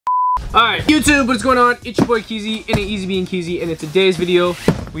Alright, YouTube, what's going on? It's your boy Keezy, and Easy Being Keezy, and in today's video,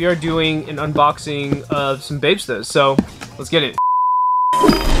 we are doing an unboxing of some Bapestas. So, let's get it.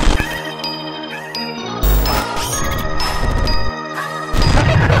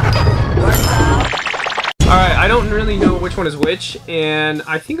 Alright, I don't really know which one is which, and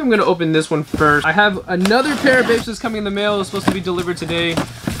I think I'm going to open this one first. I have another pair of Bapestas coming in the mail. It was supposed to be delivered today.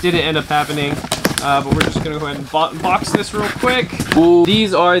 Didn't end up happening. But we're just going to go ahead and box this real quick. Ooh,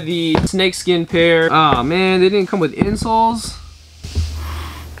 these are the snakeskin pair. Oh man, they didn't come with insoles.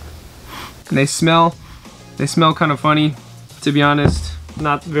 And they smell kind of funny, to be honest.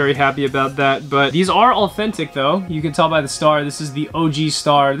 Not very happy about that, but these are authentic though. You can tell by the star. This is the OG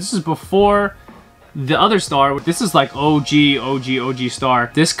star. This is before the other star. This is like OG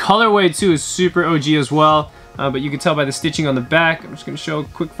star. This colorway too is super OG as well. But you can tell by the stitching on the back. I'm just going to show a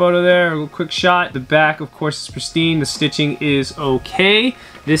quick photo there, a quick shot. The back, of course, is pristine. The stitching is okay.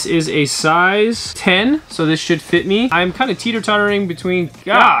 This is a size 10, so this should fit me. I'm kind of teeter-tottering between,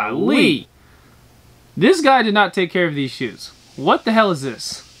 golly. This guy did not take care of these shoes. What the hell is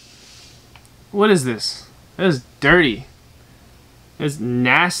this? What is this? That is dirty. That's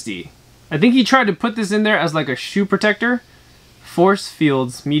nasty. I think he tried to put this in there as like a shoe protector. Force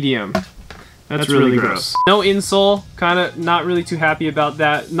Fields medium. That's really gross. No insole, kind of not really too happy about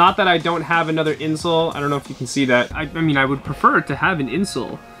that. Not that I don't have another insole. I don't know if you can see that. I mean, I would prefer to have an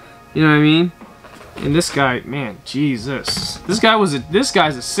insole. You know what I mean? And this guy, man, Jesus. This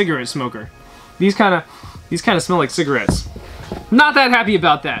guy's a cigarette smoker. These kind of smell like cigarettes. Not that happy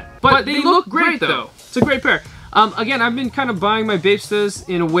about that. But they look great though. It's a great pair. Again, I've been kind of buying my Bapestas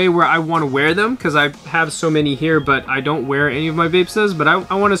in a way where I want to wear them because I have so many here, but I don't wear any of my Bapestas, but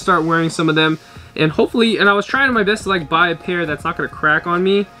I want to start wearing some of them, and hopefully, and I was trying my best to like buy a pair that's not going to crack on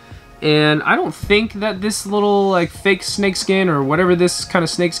me, and I don't think that this little like fake snakeskin or whatever this kind of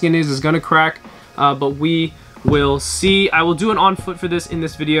snakeskin is going to crack, but we will see. I will do an on foot for this in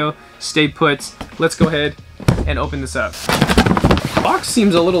this video. Stay put. Let's go ahead and open this up. The box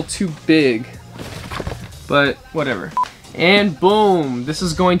seems a little too big, but whatever. And boom, this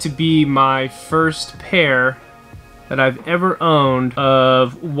is going to be my first pair that I've ever owned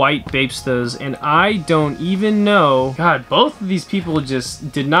of white Bapestas, and I don't even know. God, both of these people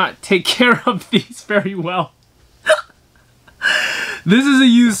just did not take care of these very well. This is a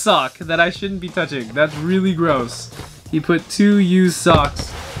used sock that I shouldn't be touching. That's really gross. He put 2 used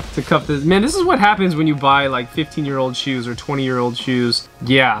socks to cuff this. Man, this is what happens when you buy like 15-year-old shoes or 20-year-old shoes.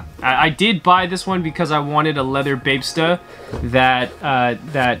 Yeah, I did buy this one because I wanted a leather Bapesta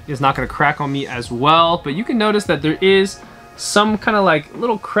that is not going to crack on me as well. But you can notice that there is some kind of like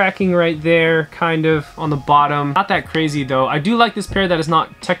little cracking right there, kind of on the bottom. Not that crazy though. I do like this pair that is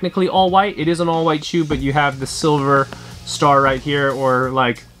not technically all white. It is an all white shoe, but you have the silver star right here, or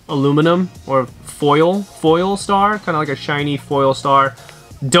like aluminum or foil star, kind of like a shiny foil star.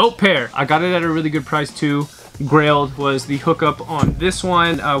 Dope pair. I got it at a really good price too. Grailed was the hookup on this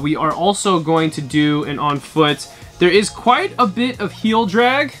one. We are also going to do an on foot. There is quite a bit of heel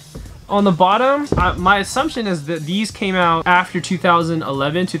drag on the bottom. My assumption is that these came out after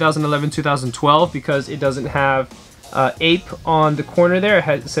 2011, 2012, because it doesn't have Ape on the corner there.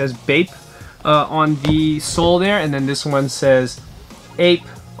 It says BAPE on the sole there, and then this one says Ape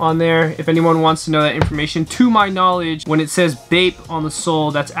on there. If anyone wants to know that information, to my knowledge, when it says BAPE on the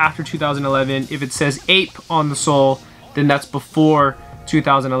sole, that's after 2011. If it says Ape on the sole, then that's before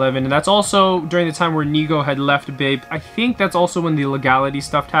 2011. And that's also during the time where Nigo had left BAPE. I think that's also when the legality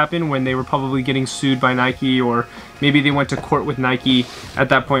stuff happened, when they were probably getting sued by Nike, or maybe they went to court with Nike at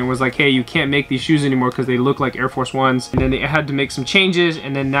that point and was like, hey, you can't make these shoes anymore because they look like Air Force Ones. And then they had to make some changes,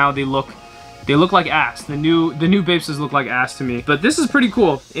 and then now they look like ass. The new Bapestas look like ass to me. But this is pretty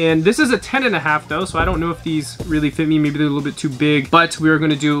cool. And this is a 10.5 though, so I don't know if these really fit me. Maybe they're a little bit too big. But we are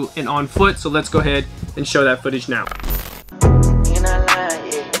going to do an on foot, so let's go ahead and show that footage now.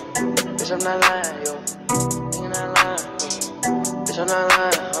 I'm not lying, yo. You're not lying, yeah. Bitch, I'm not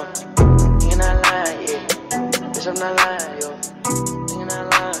lying, yo. Bitch, I'm not lying, You're not lying, yeah. Bitch, I'm not lying, yo. You're not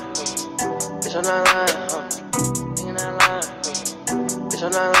lying, Bitch, I'm not lying, You're not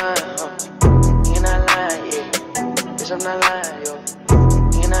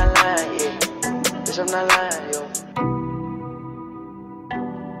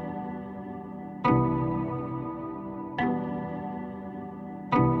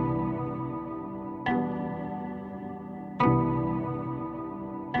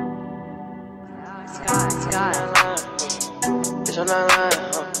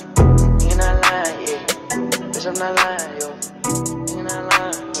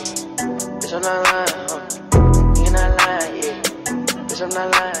lying, yeah. Bitch, I'm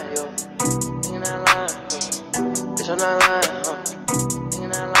not lying, yo. Nigga not lying, huh? Bitch, I'm not lying, huh? Nigga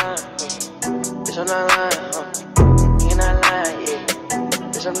not lying, huh? Bitch, I'm not lying, huh? Nigga not lying, yeah.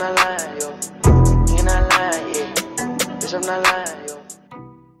 Bitch, I'm not lying, yo. Nigga not lying, yeah. Bitch, I'm not lying, yo.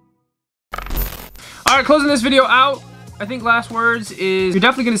 Alright, closing this video out. I think last words is you're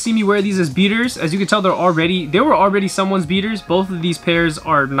definitely going to see me wear these as beaters. As you can tell, they were already someone's beaters. Both of these pairs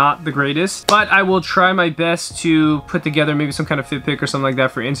are not the greatest, but I will try my best to put together maybe some kind of fit pic or something like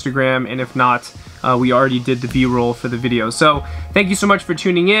that for Instagram, and if not, we already did the B-roll for the video. So thank you so much for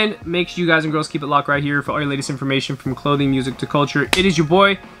tuning in. Make sure you guys and girls keep it locked right here for all your latest information from clothing, music to culture. It is your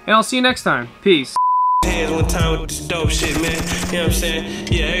boy, and I'll see you next time. Peace. Hands one time with this dope shit, man. You know what I'm saying?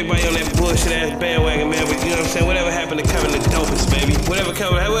 Yeah, everybody on that bullshit ass bandwagon, man. But you know what I'm saying? Whatever happened to coming the dopest, baby.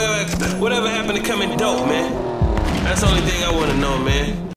 Whatever happened to coming dope, man. That's the only thing I want to know, man.